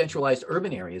centralized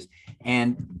urban areas.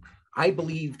 And I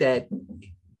believe that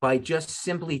by just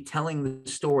simply telling the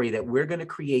story that we're going to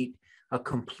create a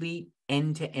complete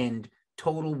end-to-end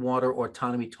total water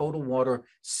autonomy, total water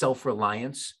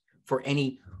self-reliance for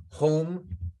any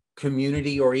home,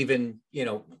 community, or even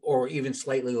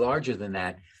slightly larger than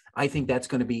that, I think that's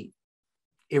going to be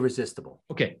irresistible.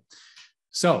 Okay.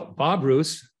 So Bob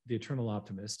Bruce, the eternal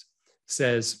optimist,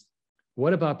 says,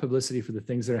 what about publicity for the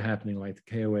things that are happening like the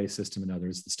KOA system and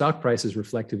others? The stock price is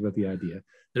reflective of the idea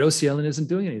that OCLN isn't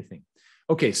doing anything.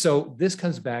 Okay, so this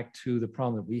comes back to the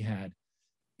problem that we had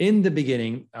in the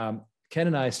beginning. Ken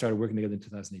and I started working together in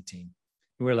 2018.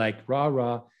 We were like,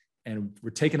 rah, and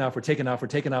we're taking off. I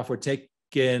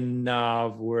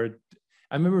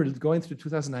remember going through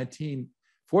 2019,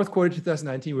 fourth quarter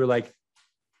 2019, we were like,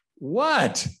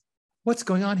 what's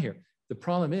going on here? The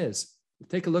problem is,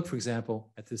 take a look, for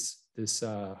example, at this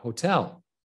hotel,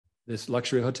 this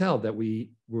luxury hotel that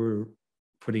we were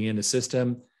putting in a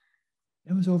system.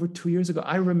 It was over 2 years ago.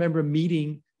 I remember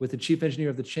meeting with the chief engineer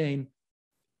of the chain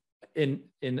in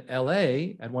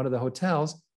LA at one of the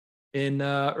hotels in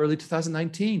early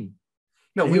 2019.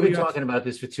 No, we've been talking about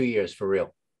this for 2 years, for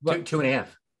real. Right. Two and a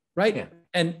half. Right. Yeah.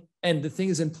 And the thing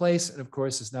is in place. And of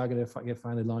course, it's now going to get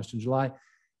finally launched in July.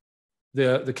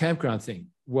 The campground thing.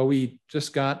 Well, we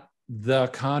just got the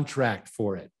contract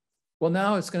for it. Well,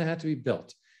 now it's going to have to be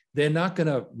built. They're not going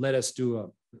to let us do a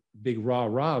big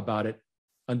rah about it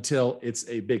until it's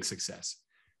a big success.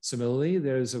 Similarly,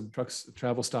 there's a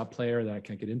travel stop player that I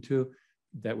can't get into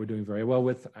that we're doing very well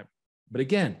with. But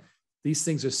again, these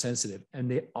things are sensitive and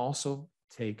they also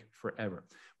take forever.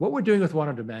 What we're doing with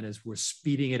Water on Demand is we're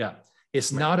speeding it up.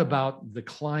 It's not about the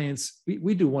clients.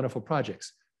 We do wonderful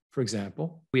projects. For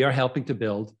example, we are helping to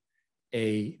build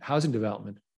a housing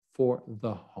development for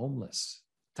the homeless,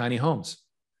 tiny homes.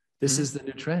 This is the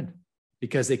new trend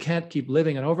because they can't keep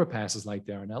living on overpasses like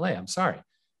they are in LA. I'm sorry.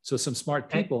 So some smart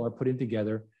people are putting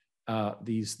together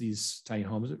these tiny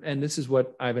homes. And this is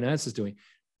what Ivan Ants is doing.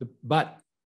 But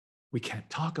we can't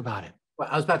talk about it. Well,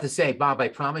 I was about to say, Bob, I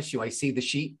promise you, I see the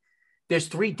sheet. There's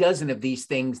 36 of these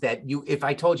things that if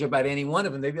I told you about any one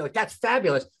of them, they'd be like, that's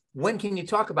fabulous. When can you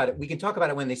talk about it? We can talk about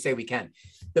it when they say we can.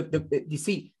 You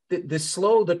see,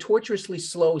 the tortuously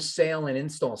slow sale and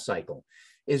install cycle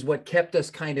is what kept us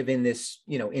kind of in this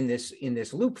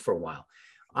loop for a while.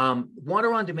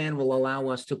 Water on Demand will allow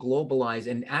us to globalize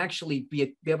and actually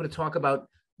be able to talk about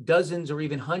dozens or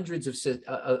even hundreds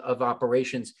of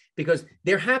operations because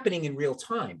they're happening in real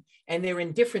time and they're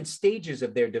in different stages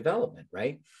of their development,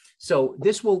 right? So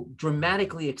this will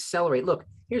dramatically accelerate. Look,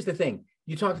 here's the thing.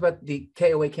 You talked about the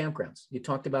KOA campgrounds. You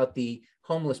talked about the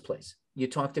homeless place. You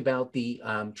talked about the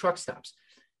truck stops.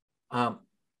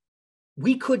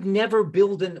 We could never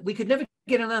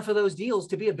get enough of those deals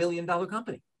to be $1 billion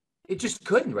company. It just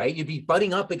couldn't, right? You'd be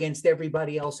butting up against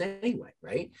everybody else anyway,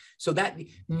 right? So that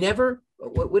never,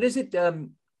 what is it?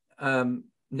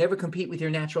 Never compete with your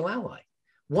natural ally.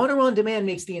 Water on Demand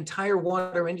makes the entire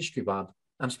water industry, Bob.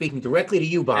 I'm speaking directly to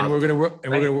you, Bob. And we're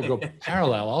going to go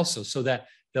parallel also, so that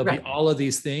there'll be all of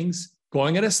these things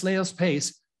going at a snail's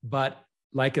pace, but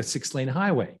like a 6-lane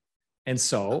highway. And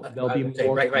so there'll be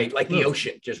more. Right, like the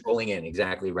ocean just rolling in.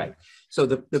 Exactly right. So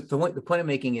the point I'm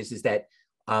making is that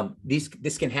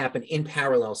this can happen in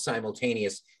parallel,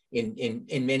 simultaneous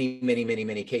in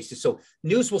many cases. So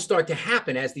news will start to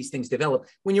happen as these things develop.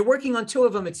 When you're working on two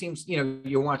of them, it seems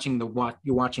you're watching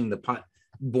the pot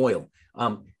boil.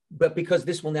 But because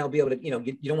this will now be able to,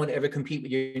 you don't want to ever compete with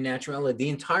your natural ally. The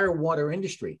entire water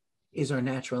industry is our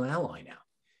natural ally now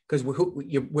because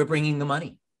we're bringing the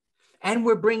money, and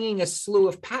we're bringing a slew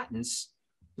of patents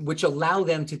which allow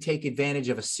them to take advantage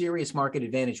of a serious market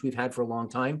advantage we've had for a long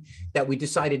time that we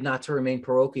decided not to remain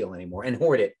parochial anymore and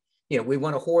hoard it. We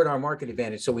want to hoard our market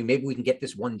advantage so maybe we can get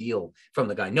this one deal from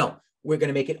the guy. No, we're going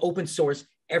to make it open source.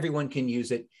 Everyone can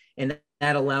use it. And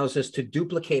that allows us to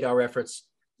duplicate our efforts,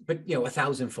 but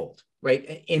 1,000-fold,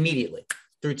 right? Immediately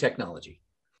through technology.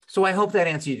 So I hope that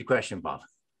answered your question, Bob.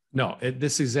 No,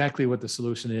 this is exactly what the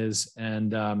solution is.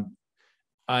 And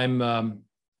I'm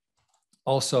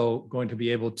also going to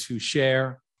be able to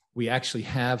share. We actually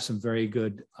have some very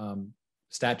good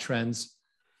stat trends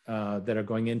that are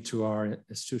going into our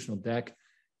institutional deck.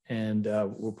 And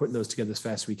we're putting those together as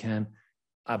fast as we can.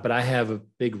 But I have a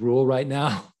big rule right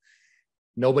now.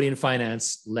 Nobody in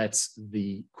finance lets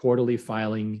the quarterly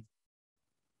filing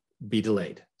be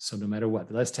delayed. So no matter what,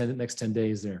 the next 10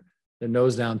 days, they're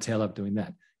nose down, tail up doing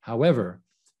that. However,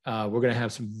 we're going to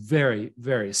have some very,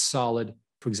 very solid,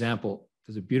 for example,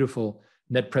 there's a beautiful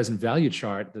net present value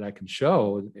chart that I can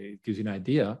show. It gives you an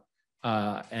idea.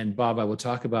 And Bob, I will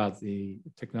talk about the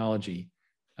technology,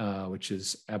 which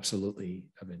is absolutely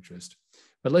of interest.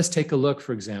 But let's take a look,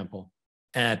 for example,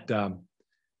 at,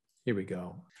 here we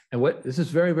go. And this is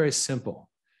very, very simple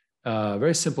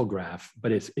graph,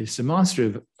 but it's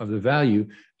demonstrative of the value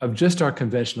of just our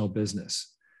conventional business.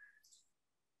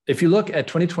 If you look at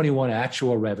 2021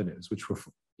 actual revenues, which were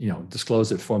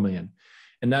disclosed at 4 million,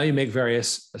 and now you make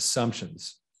various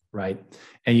assumptions, right?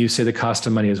 And you say the cost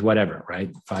of money is whatever,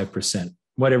 right? 5%,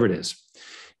 whatever it is.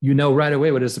 You know right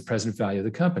away what is the present value of the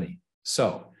company.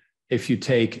 So if you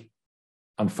take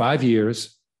on 5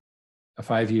 years,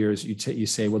 you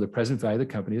say, well, the present value of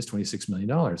the company is $26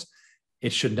 million.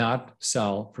 It should not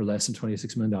sell for less than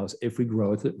 $26 million if we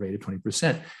grow at the rate of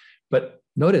 20%. But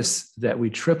notice that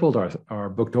we tripled our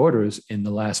booked orders in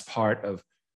the last part of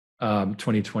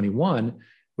 2021,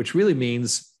 which really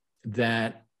means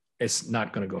that it's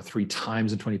not going to go 3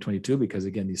 times in 2022 because,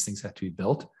 again, these things have to be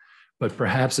built. But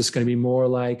perhaps it's going to be more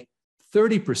like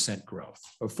 30% growth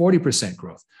or 40%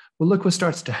 growth. Well, look what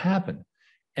starts to happen.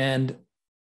 And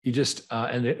you just,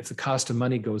 and if the cost of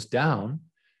money goes down,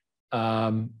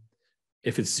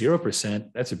 if it's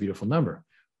 0%, that's a beautiful number.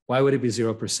 Why would it be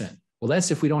 0%? Well,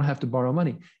 that's if we don't have to borrow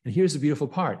money. And here's the beautiful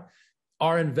part.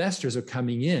 Our investors are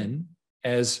coming in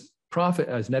as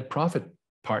net profit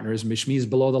partners, which means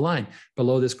below the line,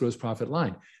 below this gross profit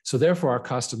line. So therefore, our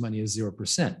cost of money is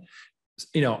 0%.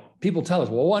 People tell us,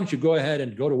 well, why don't you go ahead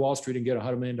and go to Wall Street and get a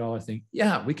 $100 million thing?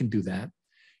 Yeah, we can do that.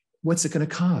 What's it going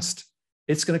to cost?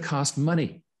 It's going to cost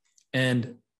money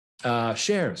and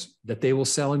shares that they will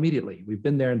sell immediately. We've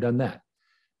been there and done that.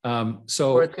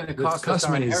 So the cost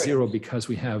of money is 0 because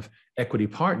we have equity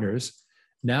partners.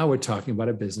 Now we're talking about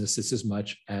a business that's as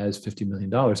much as $50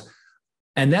 million.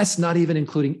 And that's not even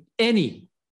including any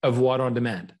of Water on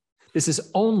Demand. This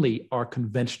is only our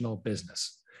conventional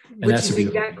business. And which is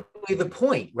exactly the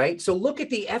point, right? So look at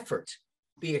the effort,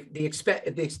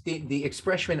 the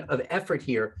expression of effort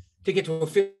here to get to a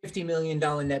 $50 million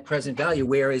net present value,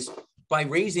 whereas by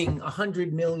raising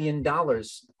 $100 million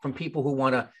from people who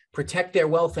want to protect their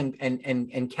wealth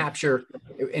and capture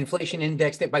inflation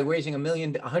index, that by raising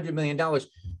 $100 million,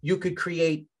 you could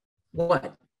create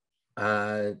what?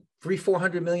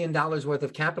 $400 million worth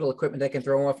of capital equipment that can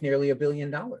throw off nearly $1 billion,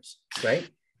 right?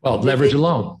 Well, leverage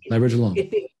alone.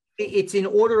 It's an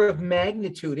order of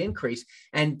magnitude increase.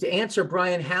 And to answer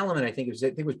Brian Halliman, I think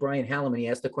it was Brian Halliman, he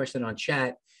asked the question on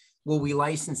chat, will we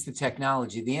license the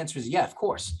technology? The answer is yeah, of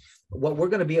course. What we're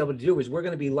going to be able to do is we're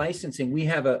going to be licensing. We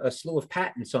have a slew of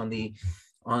patents on these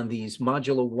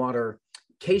modular water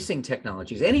casing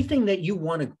technologies. Anything that you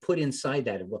want to put inside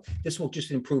that, this will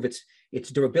just improve its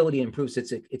durability, improves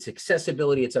its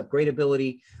accessibility, its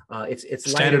upgradability, its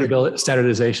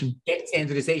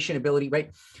standardization ability,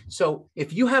 right? So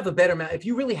if you have if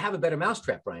you really have a better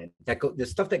mousetrap, Brian, the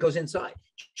stuff that goes inside,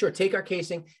 sure, take our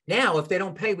casing. Now, if they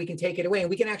don't pay, we can take it away, and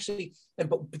we can actually,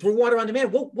 through Water on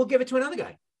Demand, we'll give it to another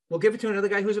guy. We'll give it to another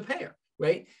guy who's a payer,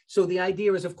 right? So the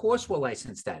idea is, of course, we'll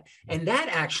license that, and that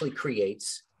actually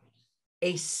creates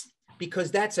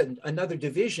because that's another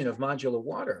division of modular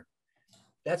water.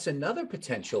 That's another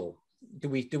potential. Do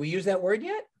we use that word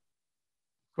yet?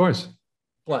 Of course.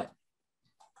 What?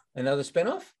 Another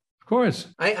spinoff? Of course.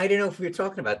 I didn't know if we were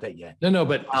talking about that yet. No,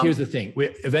 but here's the thing.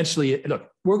 We're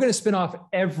going to spin off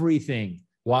everything.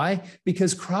 Why?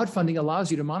 Because crowdfunding allows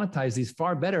you to monetize these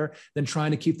far better than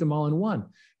trying to keep them all in one.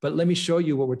 But let me show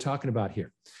you what we're talking about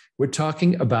here. We're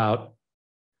talking about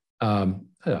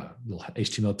little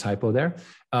HTML typo there.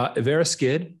 Avera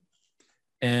Skid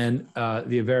and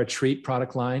the Avera Treat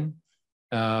product line.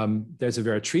 There's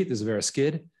Avera Treat, there's Avera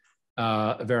Skid,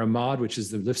 Avera Mod, which is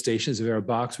the lift stations, Avera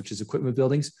Box, which is equipment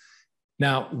buildings.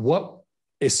 Now, what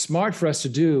is smart for us to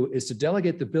do is to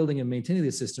delegate the building and maintaining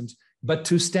these systems, but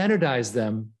to standardize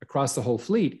them across the whole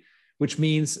fleet, which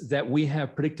means that we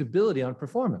have predictability on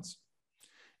performance.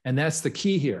 And that's the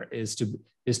key here, is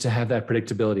to have that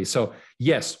predictability. So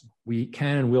yes, we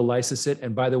can and will license it.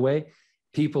 And by the way,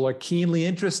 people are keenly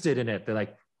interested in it. They're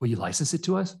like, will you license it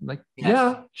to us? I'm like, yes.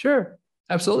 Yeah, sure.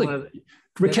 Absolutely.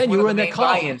 Ken, you were in that call.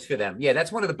 Buy-ins for them. Yeah,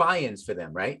 that's one of the buy-ins for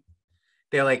them, right?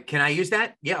 They're like, can I use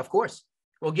that? Yeah, of course.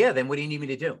 Well, yeah, then what do you need me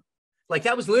to do? Like,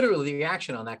 that was literally the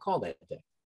reaction on that call that day.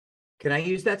 Can I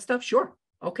use that stuff? Sure.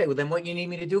 Okay, well, then what you need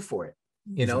me to do for it?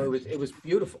 You know, it was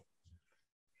beautiful.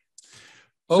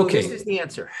 Okay. So this is the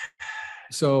answer.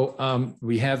 So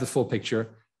we have the full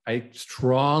picture. I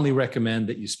strongly recommend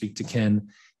that you speak to Ken.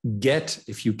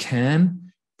 If you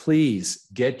can, please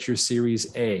get your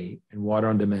Series A in Water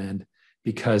on Demand.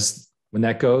 because when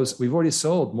that goes, we've already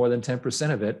sold more than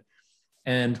 10% of it.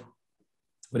 And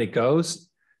when it goes,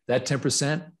 that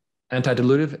 10%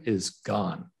 anti-dilutive is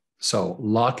gone. So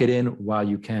lock it in while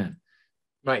you can.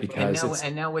 Right.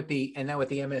 And now with the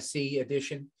MSC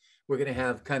edition, we're going to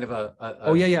have kind of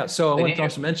a So I want to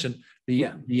also mention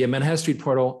the Manhattan Street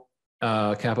Portal,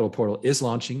 Capital Portal is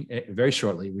launching very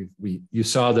shortly. You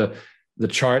saw the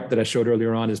chart that I showed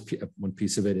earlier on is one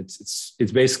piece of it.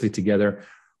 It's basically together.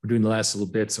 We're doing the last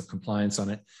little bits of compliance on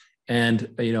it. And,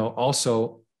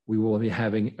 also we will be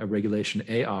having a Regulation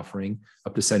A offering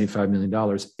up to $75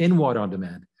 million in water on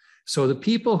demand. So the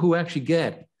people who actually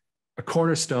get a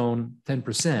cornerstone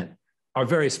 10% are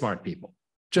very smart people,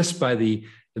 just by the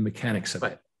mechanics of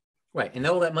it. Right. And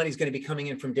all that money is going to be coming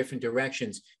in from different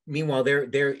directions. Meanwhile,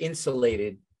 they're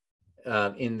insulated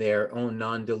in their own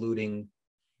non-diluting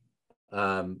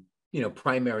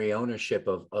primary ownership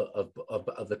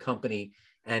of the company,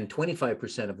 and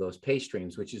 25% of those pay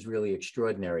streams, which is really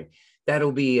extraordinary.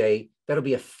 That'll be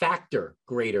a factor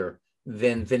greater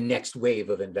than the next wave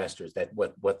of investors that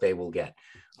what they will get.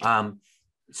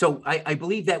 So I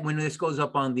believe that when this goes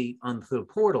up on the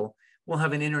portal, we'll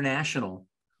have an international,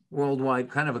 worldwide,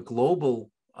 kind of a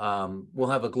global. We'll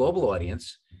have a global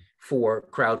audience for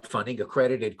crowdfunding,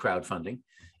 accredited crowdfunding,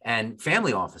 and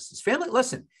family offices.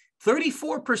 Listen,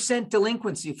 34%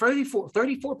 delinquency,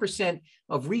 34%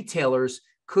 of retailers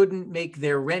couldn't make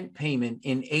their rent payment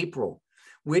in April.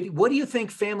 What do you think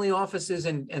family offices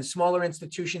and smaller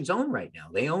institutions own right now?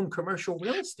 They own commercial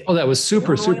real estate. Oh, that was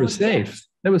super safe.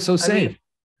 That was so safe.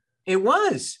 It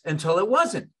was until it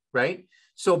wasn't, right?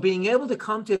 So being able to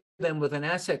come to them with an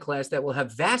asset class that will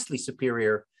have vastly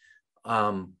superior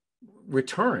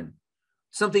return,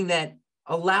 something that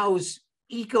allows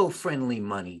eco-friendly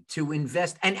money to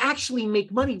invest and actually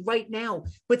make money right now,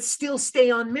 but still stay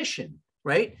on mission,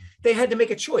 right? They had to make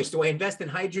a choice. Do I invest in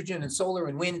hydrogen and solar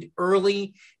and wind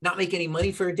early, not make any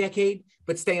money for a decade,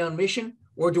 but stay on mission?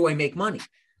 Or do I make money?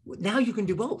 Now you can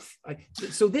do both.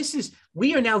 So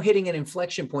we are now hitting an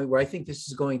inflection point where I think this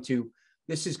is going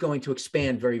to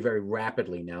expand very, very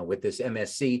rapidly now with this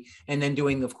MSC, and then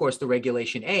doing, of course, the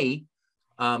Regulation A.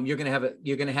 You're going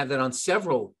to have that on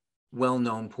several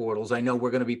well-known portals. I know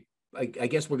we're going to be, I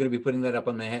guess we're going to be putting that up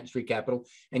on Manhattan Street Capital,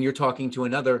 and you're talking to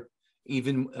another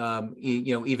even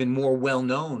more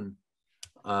well-known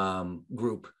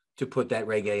group to put that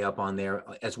Reg A up on there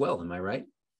as well. Am I right?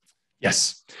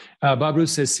 Yes. Bob Ruth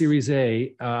says Series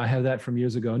A. I have that from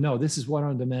years ago. No, this is Water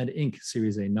on Demand Inc.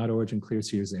 Series A, not Origin Clear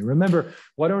Series A. Remember,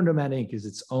 Water on Demand Inc. is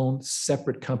its own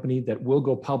separate company that will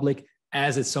go public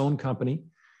as its own company.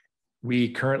 We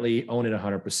currently own it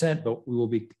 100%, but we will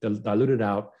be diluted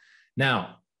out.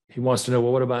 Now, he wants to know,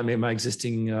 well, what about my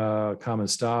existing common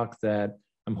stock that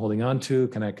I'm holding on to?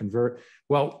 Can I convert?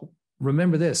 Well,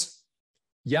 remember this.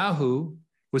 Yahoo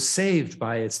was saved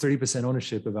by its 30%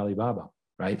 ownership of Alibaba,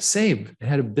 right? Saved. It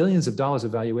had billions of dollars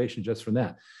of valuation just from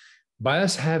that. By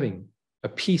us having a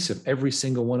piece of every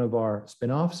single one of our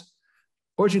spinoffs,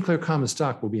 Origin Clear common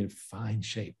stock will be in fine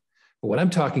shape. But what I'm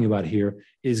talking about here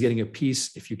is getting a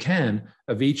piece, if you can,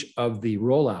 of each of the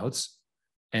rollouts.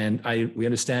 And we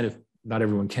understand if not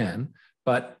everyone can,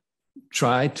 but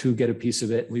try to get a piece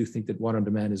of it. We think that Water on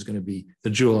Demand is going to be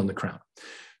the jewel in the crown.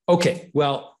 Okay,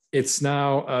 well, it's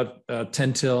now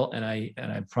 10 till, and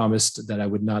I promised that I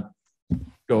would not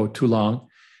go too long.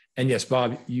 And yes,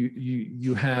 Bob,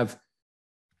 you have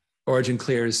Origin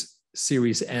Clear's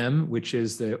Series M, which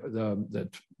is the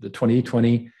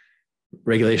 2020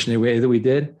 Regulation A that we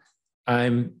did.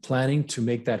 I'm planning to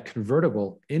make that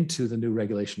convertible into the new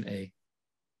Regulation A.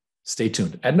 Stay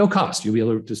tuned. At no cost, you'll be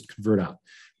able to just convert out.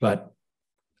 But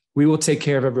we will take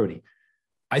care of everybody.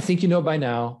 I think you know by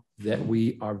now that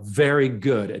we are very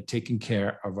good at taking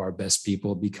care of our best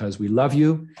people because we love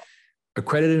you.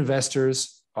 Accredited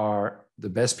investors are the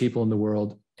best people in the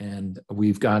world, and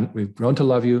we've grown to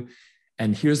love you.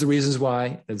 And here's the reasons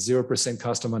why: that 0%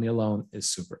 cost of money alone is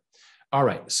super. All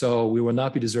right, so we will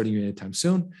not be deserting you anytime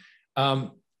soon.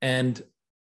 And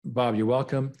Bob, you're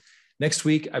welcome. Next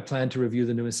week, I plan to review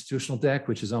the new institutional deck,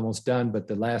 which is almost done, but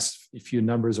the last few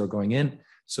numbers are going in.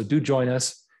 So do join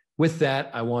us. With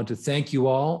that, I want to thank you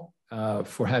all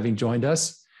for having joined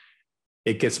us.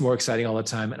 It gets more exciting all the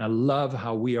time. And I love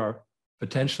how we are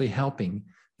potentially helping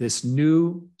this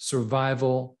new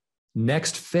survival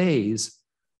next phase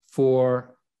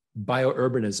for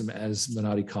biourbanism, as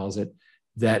Menotti calls it.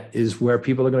 That is where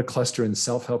people are going to cluster in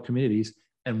self-help communities,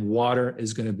 and water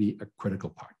is going to be a critical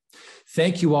part.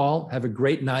 Thank you all. Have a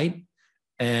great night,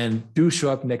 and do show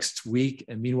up next week.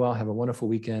 And meanwhile, have a wonderful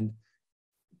weekend.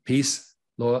 Peace,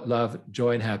 love,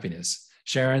 joy, and happiness.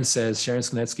 Sharon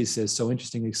Skonetsky says, so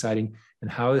interesting, exciting, and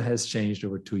how it has changed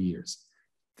over 2 years.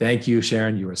 Thank you,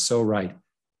 Sharon. You are so right.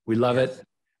 We love it.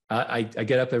 I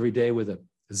get up every day with a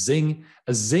zing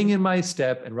in my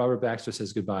step, and Robert Baxter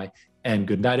says goodbye. And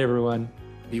good night, everyone.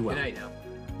 Be well. Good night now.